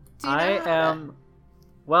 Do you know I how to- am...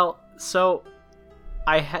 Well, so...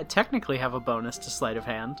 I technically have a bonus to sleight of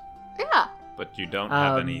hand. Yeah. But you don't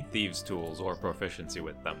have Um, any thieves' tools or proficiency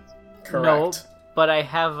with them. Correct. No, but I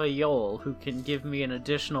have a Yol who can give me an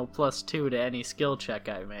additional +2 to any skill check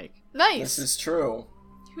I make. Nice. This is true.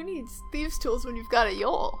 Who needs thieves' tools when you've got a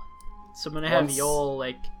Yol? So I'm gonna have Once- Yol,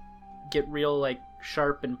 like, get real, like,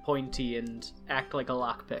 sharp and pointy and act like a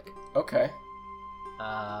lockpick. Okay.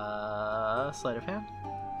 Sleight of hand?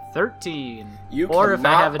 13. You Or if I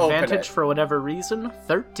cannot have open advantage it. for whatever reason,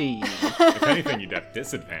 13. If anything, you'd have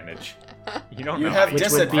disadvantage. You don't You know. have how Which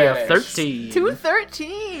you- would be a Disadvantage. 13.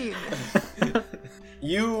 213.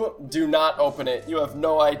 You do not open it. You have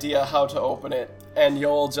no idea how to open it. And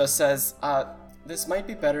Yoel just says, this might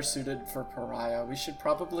be better suited for Pariah. We should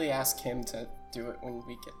probably ask him to do it when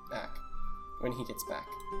we get back. When he gets back.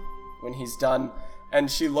 When he's done. And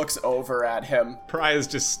she looks over at him. Pariah's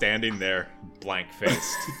just standing there,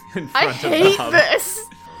 blank-faced, in I front of hate Bob. this.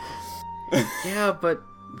 Yeah, but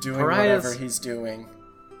Doing Pariah's- whatever he's doing.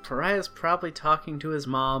 Pariah's probably talking to his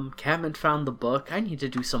mom. Cameron found the book. I need to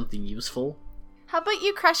do something useful. How about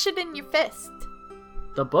you crush it in your fist?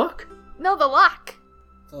 The book? No, the lock.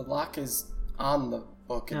 The lock is on the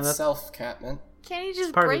book Yeah, that's- itself, Catman. Can't you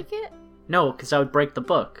just part of break it? No, because I would break the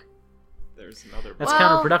book. There's another That's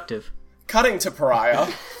Well- counterproductive. Cutting to Pariah.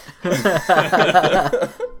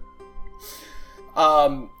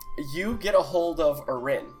 You get a hold of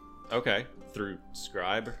Arin Okay, through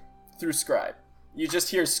Scribe. through Scribe. You just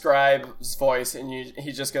hear Scribe's voice, and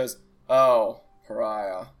he just goes, "Oh,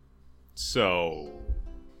 Pariah. So,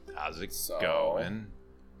 how's it So- going?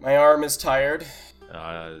 My arm is tired.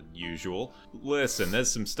 Usual. Listen,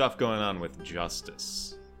 there's some stuff going on with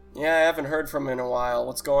Justice. Yeah, I haven't heard from him in a while.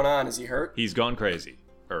 What's going on? Is he hurt? He's gone crazy.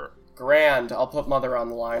 Grand. I'll put Mother on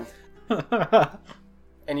the line.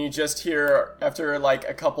 And you just hear, after like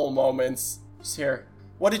a couple moments, just hear,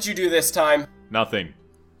 "What did you do this time?" Nothing.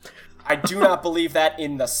 I do not believe that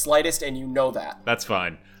in the slightest, and you know that. That's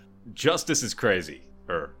fine. Justice is crazy.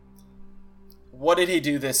 What did he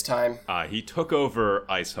do this time? He took over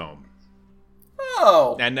Ice Home.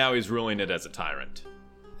 Oh! And now he's ruling it as a tyrant.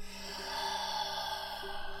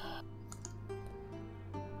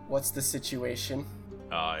 What's the situation?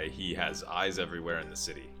 He has eyes everywhere in the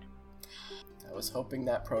city. I was hoping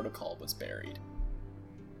that protocol was buried.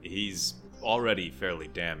 He's already fairly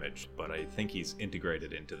damaged, but I think he's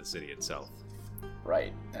integrated into the city itself.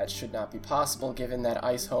 Right. That should not be possible given that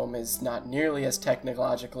Ice Home is not nearly as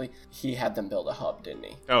technologically... He had them build a hub, didn't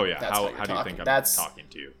he? Oh yeah, That's how what you're do you talking. think I'm That's... talking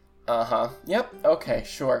to you? Uh-huh. Yep. Okay,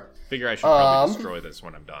 sure. Figure I should probably destroy this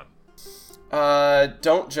when I'm done.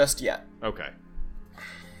 Don't just yet. Okay.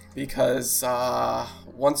 Because,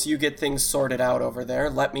 once you get things sorted out over there,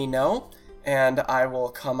 let me know, and I will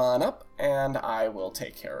come on up, and I will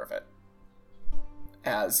take care of it.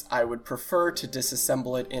 As I would prefer to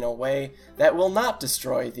disassemble it in a way that will not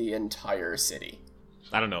destroy the entire city.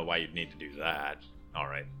 I don't know why you'd need to do that.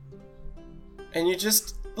 Alright. And you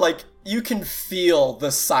just, like, you can feel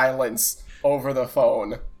the silence over the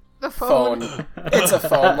phone. The phone. It's a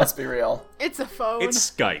phone, let's be real. It's a phone. It's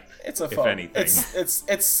Skype. It's a if phone. anything. It's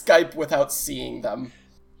Skype without seeing them.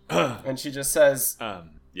 And she just says,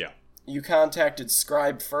 Yeah. "You contacted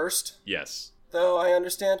Scribe first, Yes. though, I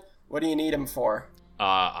understand? What do you need him for?"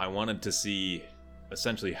 I wanted to see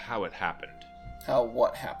essentially how it happened.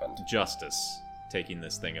 What happened? Justice taking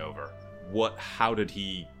this thing over. How did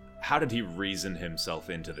he reason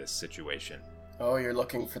himself into this situation? Oh, you're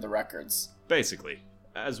looking for the records. Basically.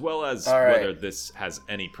 As well as All right. whether this has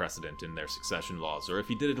any precedent in their succession laws, or if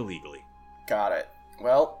he did it illegally. Got it.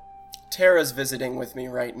 Well, Tara's visiting with me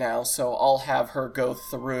right now, so I'll have her go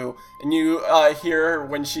through. And you hear,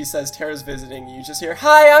 when she says Tara's visiting, you just hear,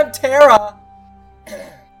 "Hi, I'm Tara!"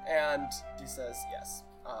 And she says, "Yes,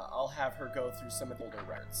 I'll have her go through some of the older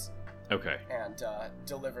records Okay. and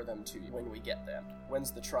deliver them to you when we get them.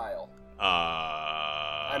 When's the trial?"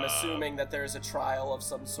 I'm I'm assuming that there's a trial of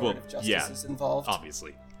some sort of justice yeah, is involved.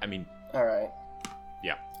 Obviously. I mean, Alright.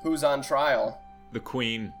 yeah. Who's on trial? The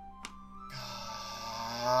Queen.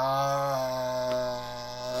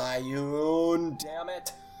 Ayun, damn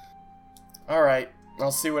it. Alright,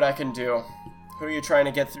 I'll see what I can do. Who are you trying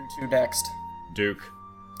to get through to next? Duke.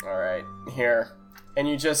 Alright, here. And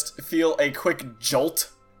you just feel a quick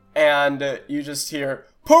jolt, and you just hear,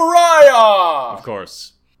 "Pariah! Of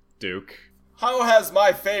course. Duke. How has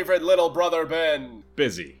my favorite little brother been?"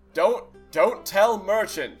 Busy. Don't tell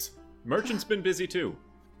Merchant. Merchant's been busy too.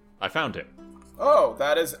 I found him. Oh,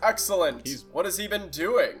 that is excellent. What has he been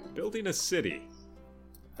doing? Building a city.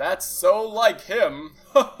 That's so like him.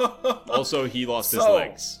 Also, he lost his So-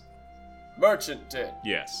 legs. Merchant did.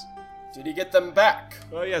 Yes. Did he get them back?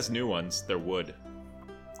 Well, he has new ones. They're wood.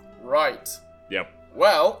 Right. Yep.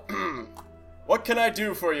 Well, what can I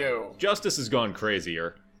do for you? Justice has gone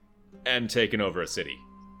crazier and taken over a city.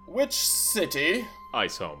 Which city?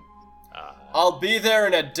 Ice Home. I'll be there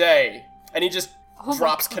in a day. And he just my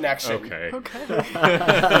drops God. connection. Okay.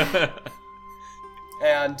 Okay.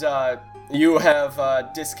 And you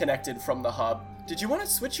have disconnected from the hub. Did you want to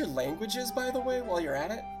switch your languages, by the way, while you're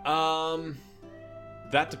at it?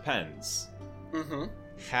 That depends. Mm-hmm.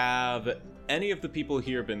 Have any of the people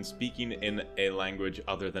here been speaking in a language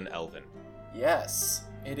other than Elven? Yes.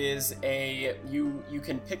 It is a... You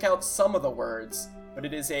can pick out some of the words, but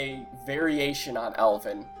it is a variation on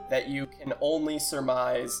Elven that you can only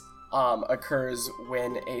surmise occurs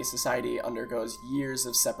when a society undergoes years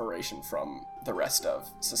of separation from the rest of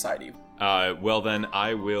society. Well then,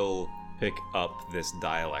 I will pick up this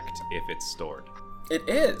dialect if it's stored. It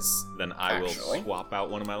is. Then I Actually. will swap out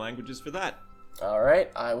one of my languages for that.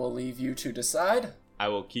 Alright, I will leave you to decide. I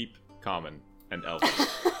will keep Common and Elven.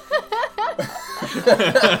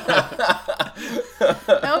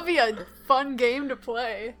 That would be a fun game to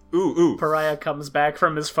play. Ooh. Pariah comes back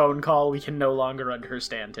from his phone call. We can no longer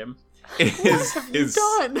understand him. Is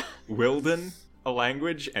Done. Wilden a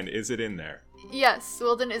language, and is it in there? Yes,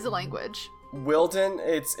 Wilden is a language. Wilden,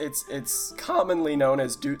 it's commonly known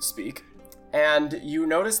as Doot Speak, and you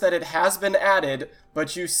notice that it has been added,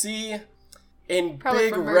 but you see in Probably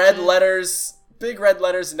big for red Merchant.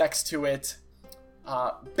 letters next to it,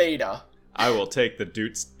 beta. I will take the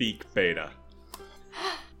Doot Speak beta.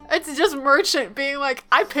 It's just Merchant being like,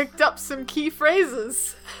 I picked up some key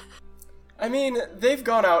phrases. I mean, they've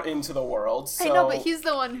gone out into the world, so... I know, but he's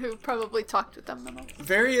the one who probably talked with them the most.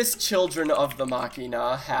 Various children of the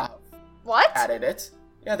Machina have What? added it.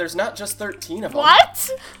 Yeah, there's not just 13 of them. What?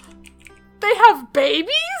 They have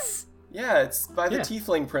babies? Yeah, it's by the Yeah.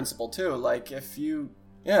 tiefling principle, too. Like, if you...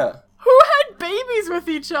 Yeah. Who had babies with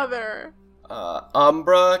each other?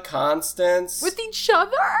 Umbra, Constance... With each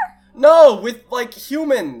other? No, with, like,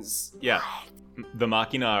 humans! Yeah. The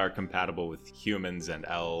Machina are compatible with humans and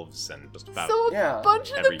elves and just about... So a Yeah. bunch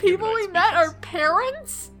of the Every people we humanoid met are species.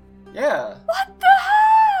 parents? Yeah. What the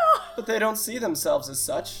hell? But they don't see themselves as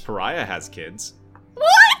such. Pariah has kids.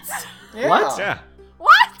 What? Yeah. What? Yeah.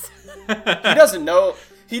 What? He doesn't know...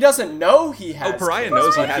 He doesn't know he has Oh, Pariah kids,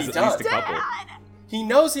 knows he but has at does. least a couple. He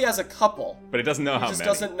knows he has a couple. But he doesn't know He how just many.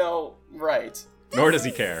 doesn't know... Right. Nor does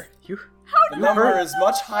he care. You The number is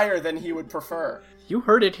much higher than he would prefer.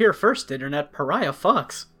 heard it here first, Internet. Pariah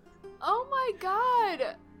fucks. Oh my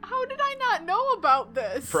god. How did I not know about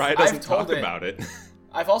this? Pariah I've doesn't told talk it. about it.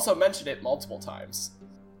 I've also mentioned it multiple times.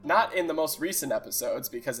 Not in the most recent episodes,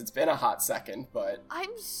 because it's been a hot second, but... I'm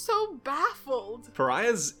so baffled.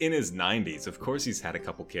 Pariah's in his 90s. Of course he's had a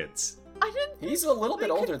couple kids. I didn't. He's a little bit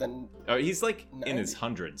They could- older than... Oh, he's like in 90. his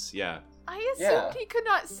hundreds, yeah. I assumed Yeah. he could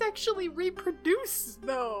not sexually reproduce,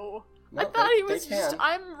 though. I No, thought they- he was they just can.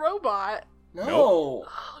 I'm robot. No!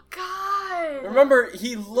 Oh god. Remember,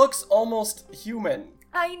 he looks almost human.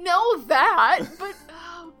 I know that, but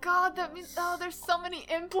oh god, that means there's so many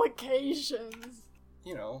implications.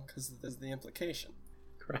 You know, because there's the implication.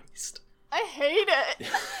 Christ. I hate it.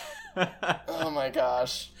 Oh my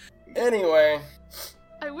gosh. Anyway,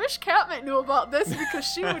 I wish Catmint knew about this because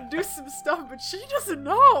she would do some stuff, but she doesn't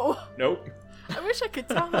know. Nope. I wish I could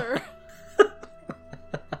tell her.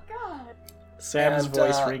 God. Sam's And,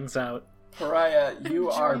 voice rings out. Pariah, you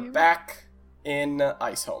are Dream. back in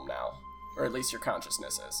Iceholm now. Or at least your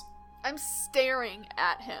consciousness is. I'm staring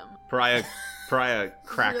at him. Pariah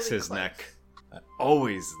cracks Really his quick. neck. That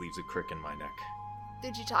always leaves a crick in my neck.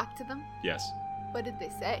 Did you talk to them? Yes. What did they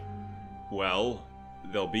say? Well,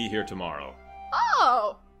 they'll be here tomorrow.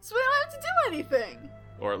 Oh, so we don't have to do anything.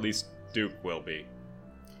 Or at least Duke will be.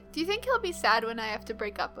 Do you think he'll be sad when I have to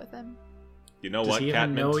break up with him? You know Does what, he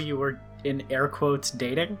even Catmint? know you were in air quotes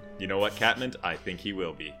dating? You know what, Catmint? I think he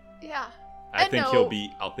will be. Yeah. I think know. he'll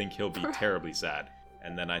be terribly sad.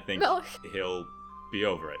 And then I think No. he'll be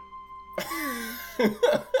over it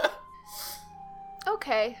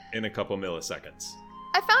Okay. in a couple milliseconds.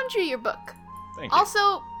 I found you your book. Thank you.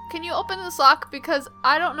 Also, can you open this lock because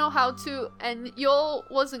I don't know how to, and Yul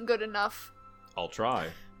wasn't good enough. I'll try.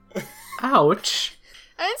 Ouch.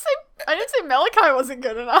 I didn't say Malachi wasn't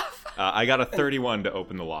good enough. I got a 31 to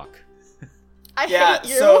open the lock. I Yeah, hate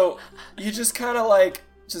you. so you just kind of like,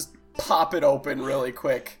 just pop it open really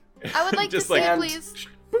quick. I would like to Just see, like- And- please.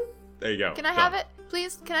 There you go. Can I Done. have it,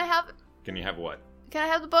 please? Can I have? Can you have what? Can I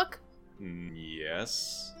have the book?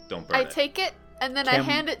 Yes. Don't burn I it. take it and then I Cam-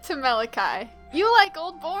 hand it to Malachi. You like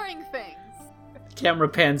old boring things. Camera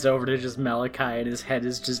pans over to just Malachi and his head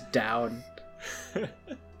is just down.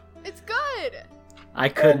 It's good. I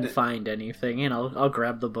couldn't And- find anything, and I'll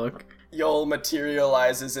grab the book. Yol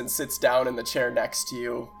materializes and sits down in the chair next to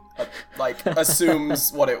you, like,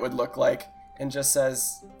 assumes what it would look like, and just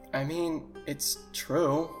says, I mean, it's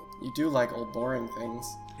true. You do like old boring things.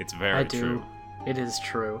 It's very I do. true. It is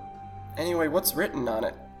true. Anyway, what's written on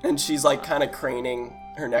it? And she's like kind of craning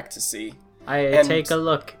her neck to see. I And- take a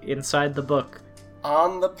look inside the book.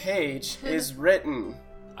 On the page is written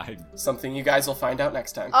something you guys will find out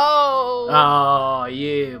next time. Oh. Oh,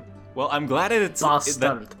 you Well, I'm glad that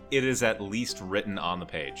bastard. it is at least written on the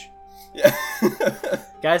page. Yeah.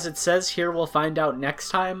 Guys, it says here we'll find out next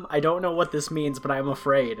time. I don't know what this means, but I'm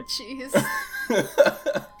afraid. Jeez.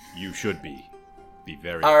 You should be. Be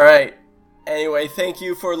very. All right. Anyway, thank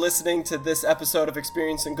you for listening to this episode of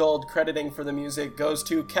Experience in Gold. Crediting for the music goes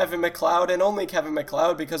to Kevin MacLeod and only Kevin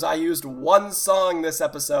MacLeod because I used one song this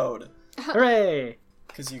episode. Hooray!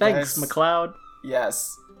 Because you Thanks, guys... McLeod.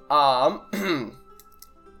 Yes.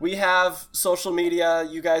 We have social media.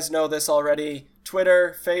 You guys know this already.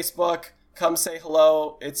 Twitter, Facebook. Come say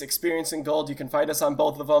hello. It's Experience in Gold. You can find us on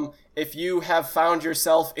both of them. If you have found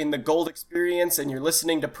yourself in the Gold experience and you're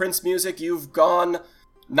listening to Prince music, you've gone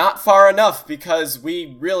not far enough because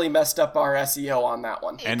we really messed up our SEO on that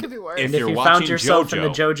one. It could be worse. If And if you're you watching found yourself JoJo, in the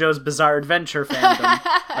JoJo's Bizarre Adventure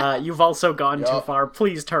fandom, you've also gone too Yup. far.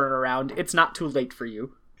 Please turn around. It's not too late for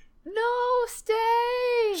you. No,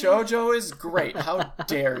 stay. JoJo is great. How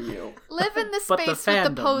dare you? Live in the But the space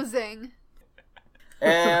with the fandom. posing.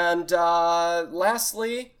 And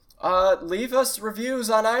lastly, leave us reviews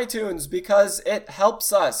on iTunes because it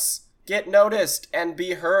helps us. get noticed and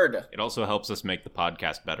be heard. It also helps us make the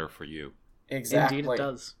podcast better for you. Exactly. Indeed, it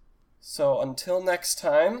does. So until next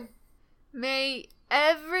time, May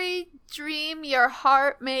every dream your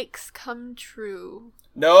heart makes come true.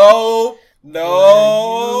 no.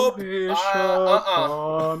 Wish Uh-uh.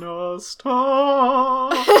 upon a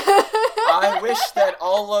star. I wish that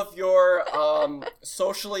all of your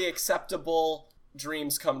socially acceptable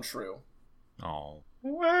dreams come true. Oh.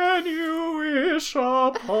 When you wish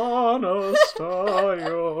upon a star,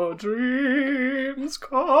 your dreams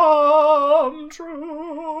come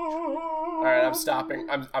true. All right, I'm stopping.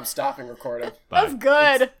 I'm stopping recording. Bye. That's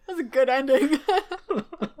good. That's a good ending.